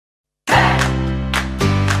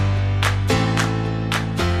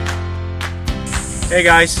Hey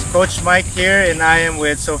guys, Coach Mike here, and I am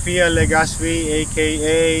with Sofia Legaspi,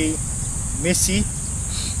 aka Missy,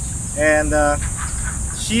 and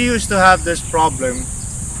she used to have this problem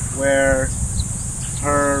where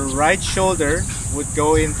her right shoulder would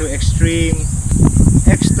go into extreme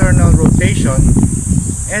external rotation,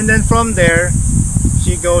 and then from there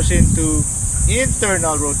she goes into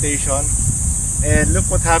internal rotation, and look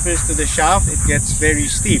what happens to the shaft. It gets very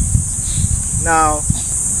steep. Now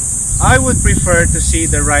I would prefer to see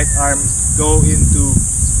the right arm go into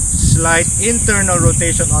slight internal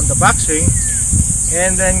rotation on the backswing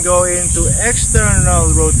and then go into external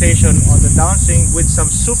rotation on the downswing with some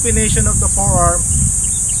supination of the forearm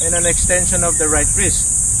and an extension of the right wrist.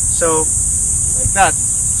 So like that.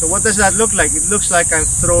 So what does that look like? It looks like I'm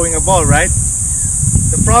throwing a ball, right?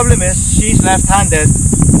 The problem is she's left-handed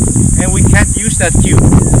and we can't use that cue.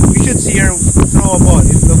 We should see her throw a ball.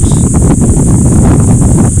 It looks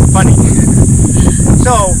funny.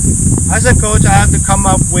 So as a coach, I have to come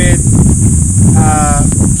up with a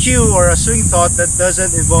cue or a swing thought that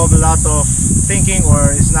doesn't involve a lot of thinking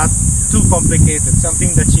or is not too complicated,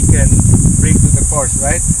 something that she can bring to the course,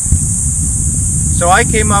 right? So I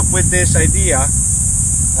came up with this idea.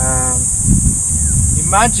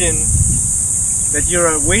 Imagine that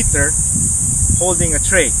you're a waiter holding a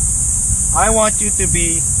tray. I want you to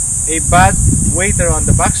be a bad waiter on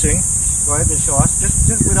the backswing. Go ahead and show us,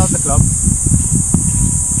 just without the club.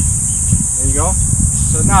 There you go.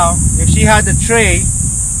 So now, if she had a tray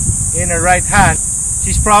in her right hand,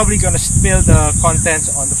 she's probably going to spill the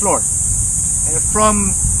contents on the floor. And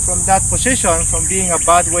from that position, from being a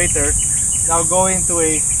bad waiter, now go into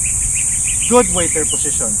a good waiter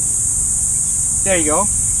position. There you go.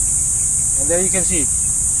 And there you can see,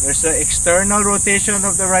 there's an external rotation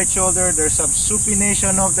of the right shoulder, there's some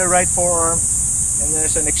supination of the right forearm, and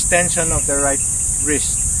there's an extension of the right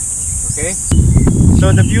wrist. Okay?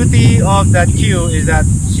 So the beauty of that cue is that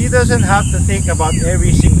she doesn't have to think about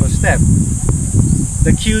every single step.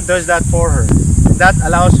 The cue does that for her. And that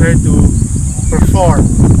allows her to perform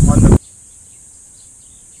on the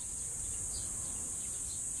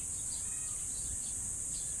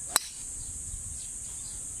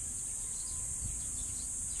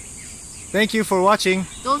Thank you for watching.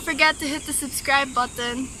 Don't forget to hit the subscribe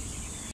button.